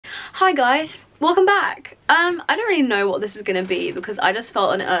Hi guys, welcome back. I don't really know what this is gonna be because I just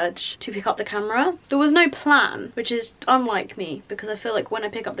felt an urge to pick up the camera. There was no plan, which is unlike me because I feel like when I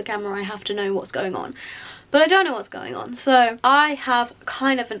pick up the camera I have to know what's going on. But I don't know what's going on, so I have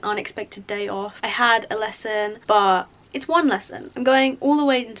kind of an unexpected day off. I had a lesson, but it's one lesson. I'm going all the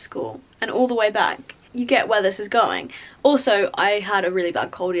way into school and all the way back. You get where this is going. Also, I had a really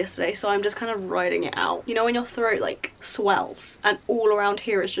bad cold yesterday, so I'm just kind of riding it out. You know when your throat like swells and all around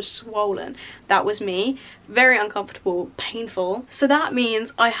here is just swollen? That was me. Very uncomfortable, painful. So that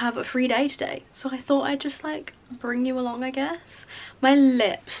means I have a free day today. So I thought I'd just like bring you along, I guess. My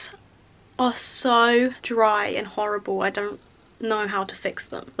lips are so dry and horrible. I don't know how to fix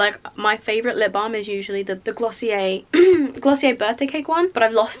them. Like, my favorite lip balm is usually the Glossier Glossier birthday cake one, but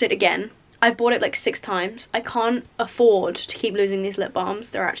I've lost it again. I bought it like 6 times. I can't afford to keep losing these lip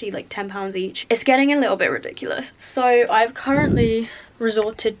balms. They're actually like £10 each. It's getting a little bit ridiculous. So I've currently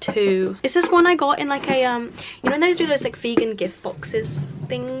resorted to, is this one I got in like a you know when they do those like vegan gift boxes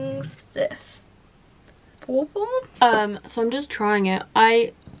things? This purple. So I'm just trying it.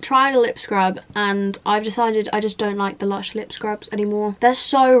 I tried a lip scrub and I've decided I just don't like the Lush lip scrubs anymore. They're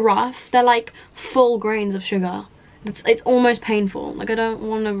so rough. They're like full grains of sugar. It's almost painful. Like, I don't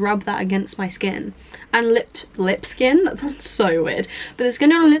want to rub that against my skin. And lip skin? That sounds so weird. But the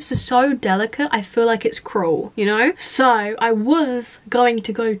skin on the lips is so delicate, I feel like it's cruel, you know? So I was going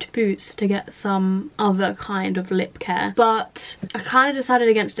to go to Boots to get some other kind of lip care, but I kind of decided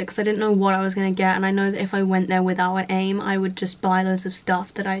against it because I didn't know what I was going to get, and I know that if I went there without an aim, I would just buy loads of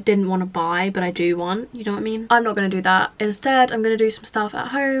stuff that I didn't want to buy, but I do want, you know what I mean? I'm not going to do that. Instead, I'm going to do some stuff at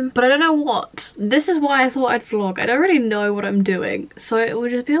home, but I don't know what. This is why I thought I'd vlog. I don't really know what I'm doing, so it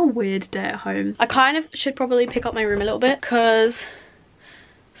would just be a weird day at home. I kind of should probably pick up my room a little bit because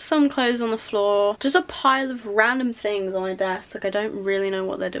some clothes on the floor, just a pile of random things on my desk. Like, I don't really know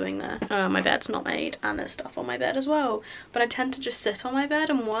what they're doing there. My bed's not made and there's stuff on my bed as well, but I tend to just sit on my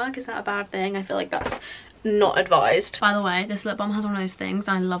bed and work. Is that a bad thing? I feel like that's not advised. By the way, this lip balm has one of those things,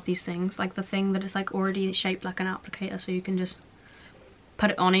 and I love these things, like the thing that is like already shaped like an applicator, so you can just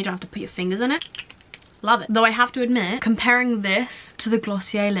put it on, you don't have to put your fingers in it. Love it. Though I have to admit, comparing this to the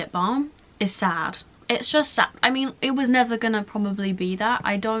Glossier lip balm is sad. It's just sad. I mean, it was never gonna probably be that.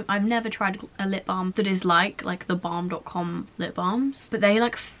 I've never tried a lip balm that is like the balm.com lip balms, but they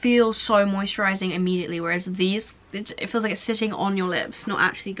like feel so moisturizing immediately, whereas these, it feels like it's sitting on your lips, not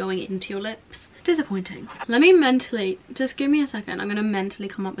actually going into your lips. Disappointing. Let me mentally, just give me a second. I'm gonna mentally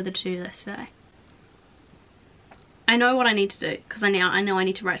come up with a to-do list today. I know what I need to do because I know I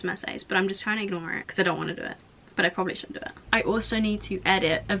need to write some essays, but I'm just trying to ignore it because I don't want to do it. But I probably shouldn't do it. I also need to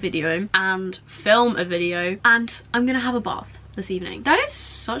edit a video and film a video, and I'm gonna have a bath this evening. That is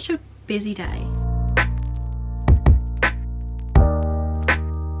such a busy day.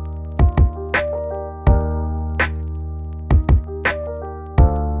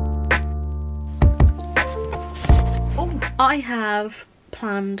 Oh, I have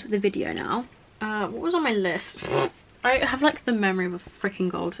planned the video now. What was on my list? I have like the memory of a freaking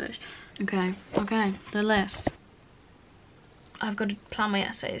goldfish. Okay, the list. I've got to plan my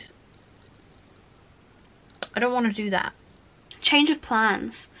essays. I don't want to do that. Change of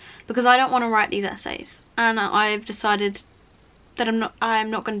plans, because I don't want to write these essays, and I've decided that I'm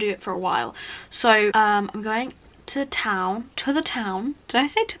not going to do it for a while. So I'm going to the town. Did I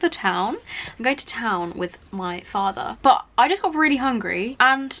say to the town? I'm going to town with my father, but I just got really hungry,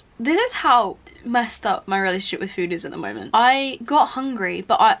 and this is how messed up my relationship with food is at the moment. I got hungry,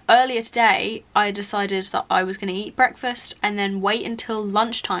 but earlier today I decided that I was going to eat breakfast and then wait until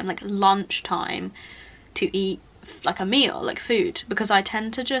lunchtime, like lunchtime, to eat like a meal, like food, because I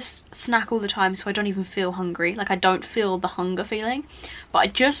tend to just snack all the time, so I don't even feel hungry. Like, I don't feel the hunger feeling, but I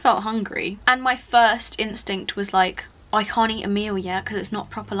just felt hungry, and my first instinct was like, I can't eat a meal yet because it's not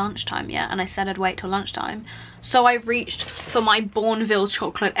proper lunchtime yet, and I said I'd wait till lunchtime. So I reached for my Bourneville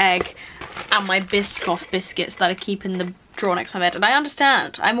chocolate egg and my Biscoff biscuits that I keep in the drawer next to my bed. And I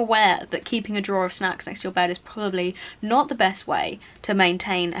understand, I'm aware that keeping a drawer of snacks next to your bed is probably not the best way to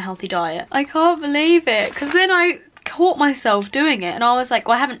maintain a healthy diet. I can't believe it, because then I caught myself doing it and I was like,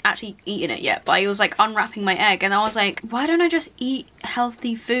 well, I haven't actually eaten it yet, but I was like unwrapping my egg and I was like, why don't I just eat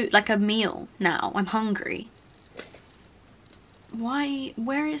healthy food, like a meal now? I'm hungry. Why?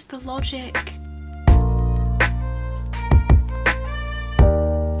 Where is the logic?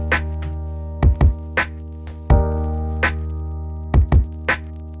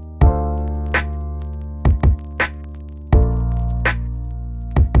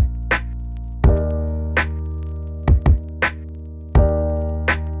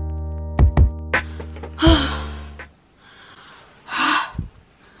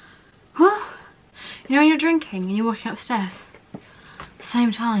 You know when you're drinking and you're walking upstairs at the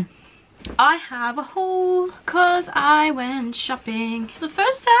same time. I have a haul because I went shopping for the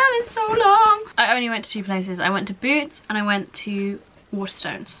first time in so long. I only went to 2 places. I went to Boots and I went to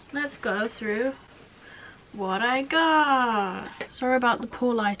Waterstones. Let's go through what I got. Sorry about the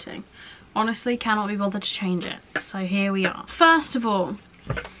poor lighting. Honestly, cannot be bothered to change it. So here we are. First of all,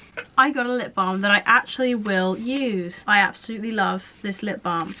 I got a lip balm that I actually will use. I absolutely love this lip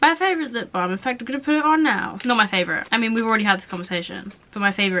balm. My favourite lip balm, in fact I'm gonna put it on now. Not my favourite. I mean, we've already had this conversation. But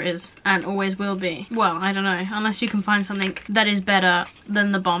my favourite is, and always will be, well, I don't know, unless you can find something that is better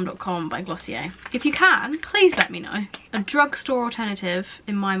than the balm.com by Glossier. If you can, please let me know. A drugstore alternative,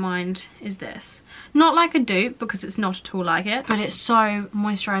 in my mind, is this. Not like a dupe, because it's not at all like it, but it's so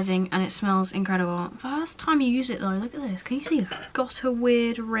moisturising and it smells incredible. First time you use it though, look at this, can you see that? Got a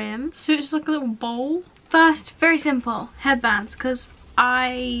weird rim, so it's like a little bowl. First, very simple, headbands, because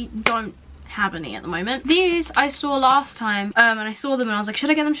I don't have any at the moment. These I saw last time and I saw them and I was like, should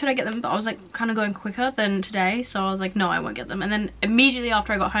I get them, should I get them? But I was like kind of going quicker than today, so I was like, no, I won't get them. And then immediately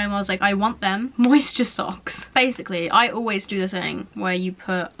after I got home I was like, I want them. Moisture socks. Basically, I always do the thing where you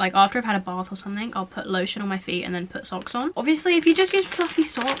put, like after I've had a bath or something, I'll put lotion on my feet and then put socks on. Obviously if you just use fluffy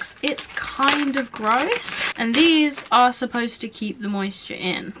socks, it's kind of gross, and these are supposed to keep the moisture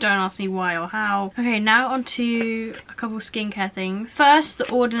in. Don't ask me why or how. Okay, now onto a couple skincare things. First,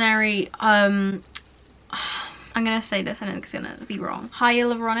 the Ordinary I'm gonna say this and it's gonna be wrong.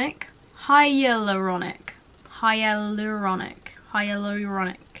 Hyaluronic. Holy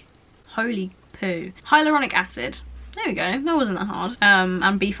poo. Hyaluronic acid. There we go. That wasn't that hard.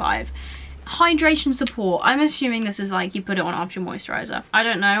 And B5. Hydration support. I'm assuming this is like you put it on after your moisturizer. I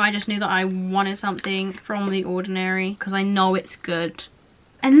don't know. I just knew that I wanted something from The Ordinary because I know it's good.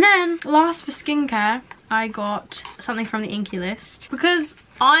 And then last for skincare, I got something from the Inky List because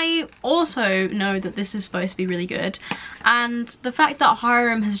I also know that this is supposed to be really good, and the fact that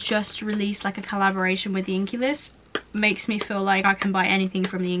Hiram has just released like a collaboration with the Inky List makes me feel like I can buy anything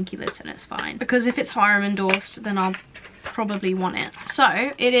from the Inky List and it's fine, because if it's Hiram endorsed then I'll probably want it.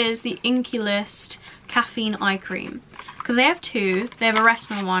 So it is the Inky List caffeine eye cream, because they have 2. They have a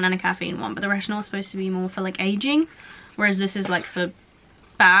retinol one and a caffeine one, but the retinol is supposed to be more for like aging, whereas this is like for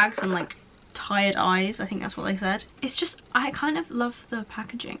bags and like tired eyes. I think that's what they said. It's just, I kind of love the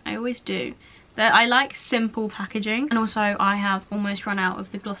packaging. I always do. I like simple packaging, and also I have almost run out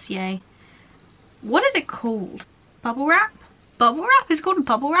of the Glossier, what is it called? Bubble wrap? Bubble wrap? It's called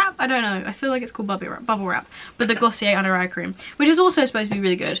bubble wrap? I don't know. I feel like it's called bubble wrap. But the Glossier under eye cream, which is also supposed to be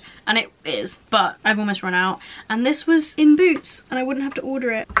really good, and it is, but I've almost run out. And this was in Boots and I wouldn't have to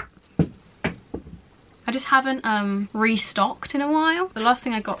order it. I just haven't restocked in a while. The last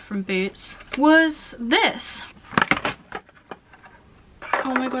thing I got from Boots was this.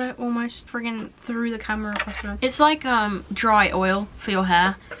 Oh my god, I almost friggin' threw the camera across the room. It's like dry oil for your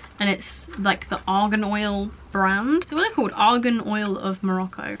hair, and it's like the Argan Oil brand. So what are they called? Argan Oil of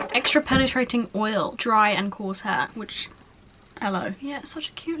Morocco. Extra penetrating oil, dry and coarse hair, which, hello. Yeah, it's such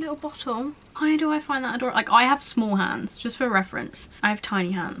a cute little bottle. Why do I find that adorable? Like, I have small hands, just for reference. I have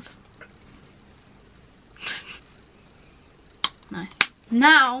tiny hands. Nice.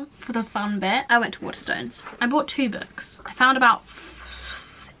 Now for the fun bit. I went to Waterstones. I bought 2 books. I found about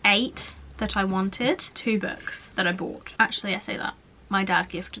 8 that I wanted. 2 books that I bought. Actually, I say that. My dad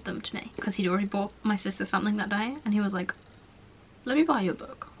gifted them to me because he'd already bought my sister something that day, and he was like, let me buy you a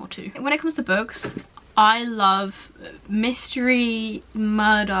book or 2. When it comes to books, I love mystery,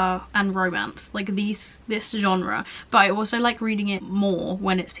 murder and romance, like this genre, but I also like reading it more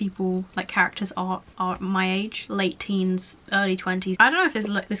when it's people, like characters are my age, late teens, early 20s. I don't know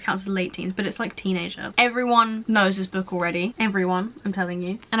if this counts as late teens, but it's like teenager. Everyone knows this book already. Everyone, I'm telling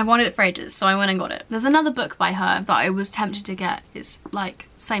you. And I've wanted it for ages, so I went and got it. There's another book by her that I was tempted to get. It's like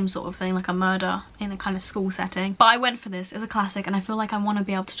same sort of thing, like a murder in a kind of school setting, but I went for this. It's a classic and I feel like I want to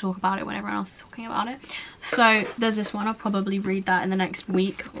be able to talk about it when everyone else is talking about it. So there's this one. I'll probably read that in the next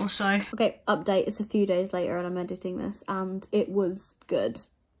week or so. Okay, update. It's a few days later and I'm editing this, and it was good,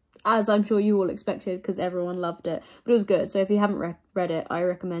 as I'm sure you all expected because everyone loved it, but it was good. So if you haven't read it, I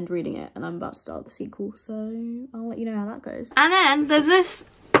recommend reading it, and I'm about to start the sequel, so I'll let you know how that goes. And then there's this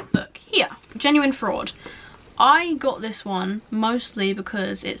book here, Genuine Fraud. I got this one mostly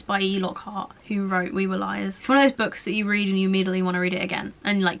because it's by E. Lockhart, who wrote We Were Liars. It's one of those books that you read and you immediately want to read it again,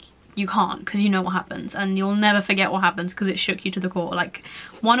 and like you can't because you know what happens, and you'll never forget what happens because it shook you to the core. Like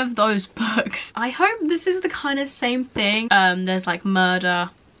one of those books. I hope this is the kind of same thing. There's like murder,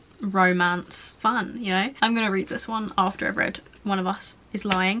 romance, fun, you know. I'm gonna read this one after I've read One of Us is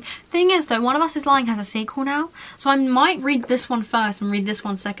Lying. Thing is though, One of Us is Lying has a sequel now, so I might read this one first and read this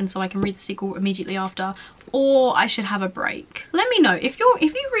one second so I can read the sequel immediately after, or I should have a break. Let me know if you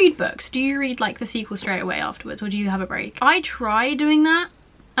read books, do you read like the sequel straight away afterwards, or do you have a break? I try doing that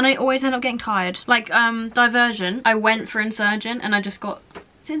and I always end up getting tired. Like Divergent, I went for Insurgent and I just got,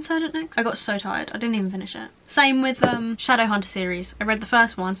 is it Insurgent next? I got so tired, I didn't even finish it. Same with Shadowhunter series. I read the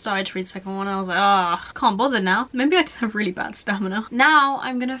first one, started to read the second one, and I was like, ah, can't bother now. Maybe I just have really bad stamina. Now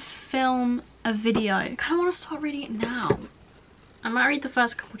I'm gonna film a video. I kinda wanna start reading it now. I might read the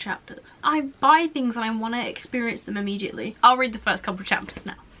first couple chapters. I buy things and I wanna experience them immediately. I'll read the first couple chapters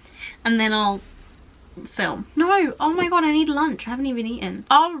now, and then I'll film. No, oh my god, I need lunch. I haven't even eaten.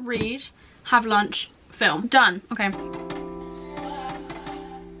 I'll read, have lunch, film. Done. Okay.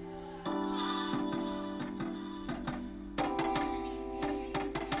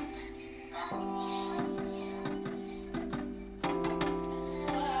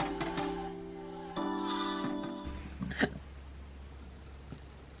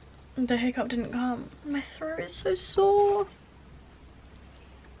 The hiccup didn't come. My throat is so sore.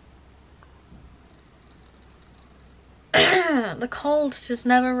 The cold just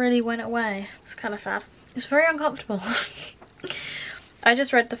never really went away. It's kind of sad. It's very uncomfortable. I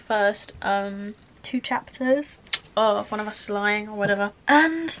just read the first 2 chapters of One of Us is Lying or whatever.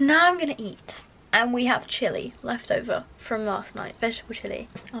 And now I'm gonna eat. And we have chili left over from last night. Vegetable chili.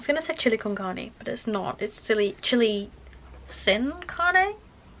 I was gonna say chili con carne, but it's not. It's chili sin carne?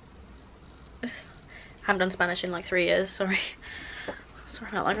 I haven't done Spanish in like 3 years, sorry. Sorry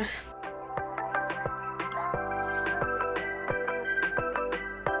about that, guys.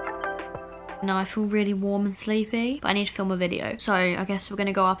 Now I feel really warm and sleepy, but I need to film a video. So I guess we're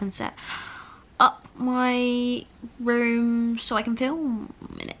gonna go up and set up my room so I can film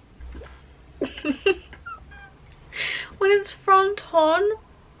in it. When it's front on.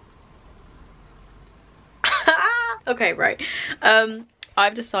 Okay, right.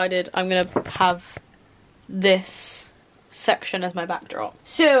 I've decided I'm gonna have this section as my backdrop.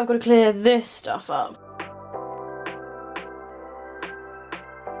 So I've got to clear this stuff up.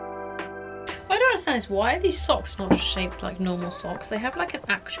 What I don't understand is, why are these socks not just shaped like normal socks? They have like an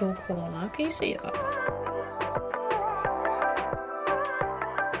actual corner. Can you see that?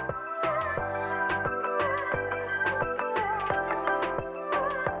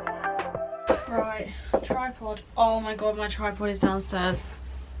 Right, tripod. Oh my god, my tripod is downstairs.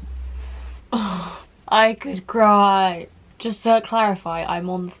 Oh, I could cry. Just to clarify, I'm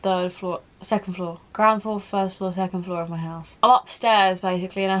on the second floor. Ground floor, first floor, second floor of my house. I'm upstairs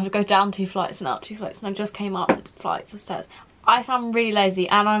basically, and I have to go down 2 flights and up 2 flights, and I just came up the flights of stairs. I sound really lazy,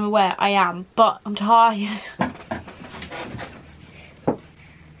 and I'm aware I am, but I'm tired.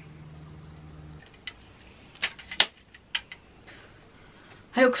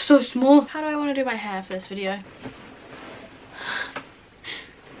 I look so small. How do I want to do my hair for this video?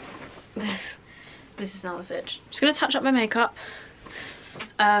 This is now the stitch. I'm just gonna touch up my makeup.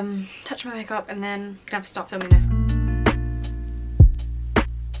 And then I'm gonna have to start filming this.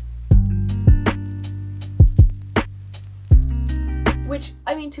 Which,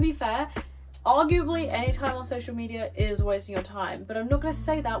 I mean, to be fair, arguably any time on social media is wasting your time, but I'm not gonna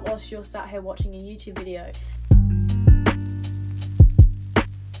say that whilst you're sat here watching a YouTube video.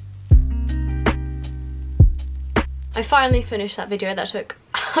 I finally finished that video that took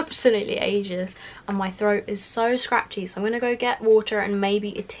absolutely ages, and my throat is so scratchy, so I'm gonna go get water and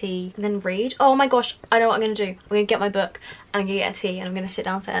maybe a tea and then read. Oh my gosh, I know what I'm gonna do. I'm gonna get my book and I'm gonna get a tea and I'm gonna sit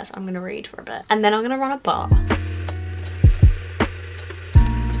downstairs, I'm gonna read for a bit, and then I'm gonna run a bar.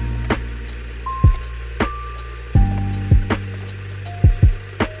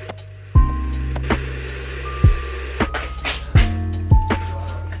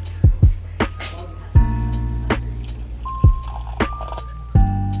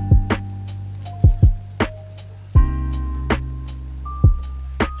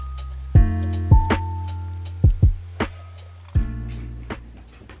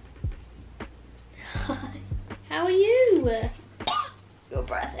 How are you? Your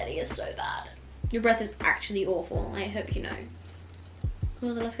breath, Eddie, is so bad. Your breath is actually awful, I hope you know. When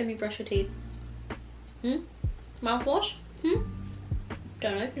was the last time you brushed your teeth? Mouthwash?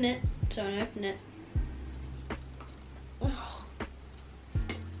 Don't open it. Don't open it. Oh.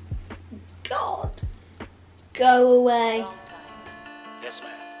 God. Go away. Yes,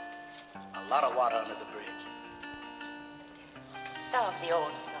 ma'am. A lot of water under the bridge. Some of the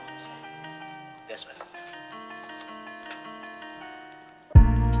old songs. Yes, ma'am.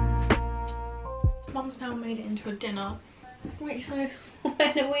 Mum's now made it into a dinner. Wait, so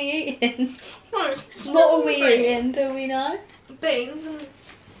when are we eating? No, What are we eating? Do we know? Beans and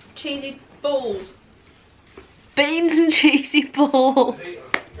cheesy balls. Beans and cheesy balls.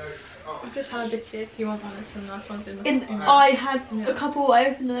 I've just had a biscuit. If you want one, there's some nice ones in I had a couple I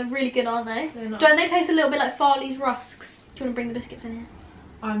opened and they're really good, aren't they? Don't they taste a little bit like Farley's rusks? Do you want to bring the biscuits in here?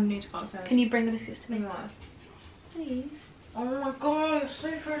 I need to go upstairs. Can you bring the biscuits to me? No. Please. Oh my god, it's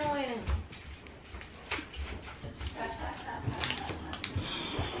super annoying.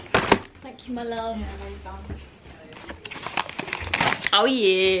 Thank you, my love. Yeah, well done. Oh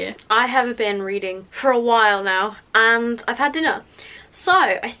yeah. I have been reading for a while now and I've had dinner. So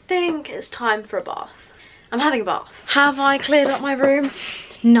I think it's time for a bath. I'm having a bath. Have I cleared up my room?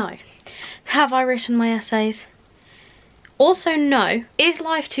 No. Have I written my essays? Also no. Is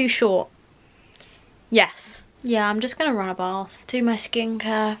life too short? Yes. Yeah, I'm just gonna run a bath, do my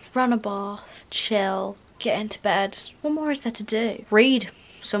skincare, run a bath, chill, get into bed. What more is there to do? Read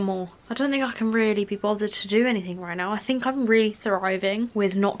some more. I don't think I can really be bothered to do anything right now. I think I'm really thriving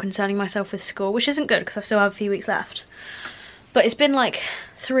with not concerning myself with school, which isn't good because I still have a few weeks left. But it's been like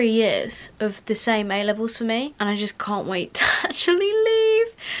 3 years of the same A-levels for me and I just can't wait to actually leave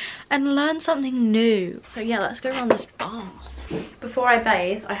and learn something new. So yeah, let's go run this bath. Before I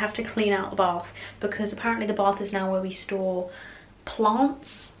bathe, I have to clean out the bath because apparently the bath is now where we store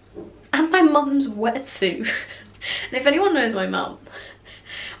plants and my mum's wetsuit. And if anyone knows my mum,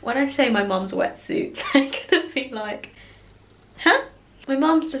 when I say my mum's wetsuit, they're gonna be like, huh? My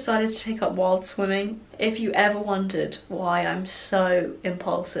mum's decided to take up wild swimming. If you ever wondered why I'm so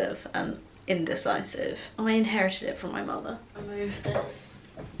impulsive and indecisive, I inherited it from my mother. I move this.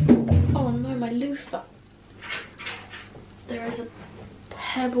 Oh no, my loofah. There is a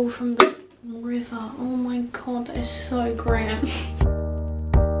pebble from the river. Oh my god, that is so grim.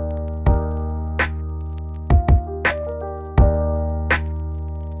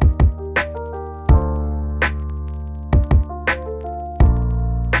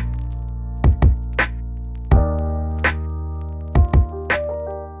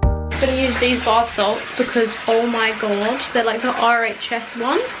 I'm gonna use these bath salts because oh my god, they're like the RHS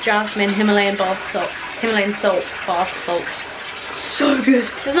ones. Jasmine Himalayan bath salt, Himalayan salt bath salts. So good.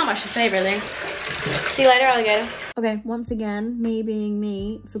 There's not much to say really. See you later, alligator. Okay, once again, me being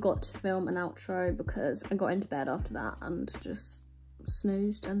me, forgot to film an outro because I got into bed after that and just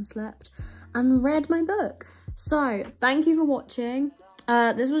snoozed and slept and read my book. So thank you for watching.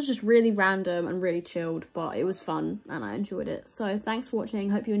 This was just really random and really chilled, but it was fun and I enjoyed it. So thanks for watching.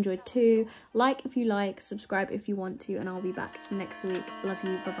 Hope you enjoyed too. Like if you like, subscribe if you want to, and I'll be back next week. Love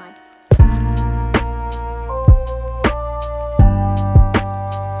you. Bye bye.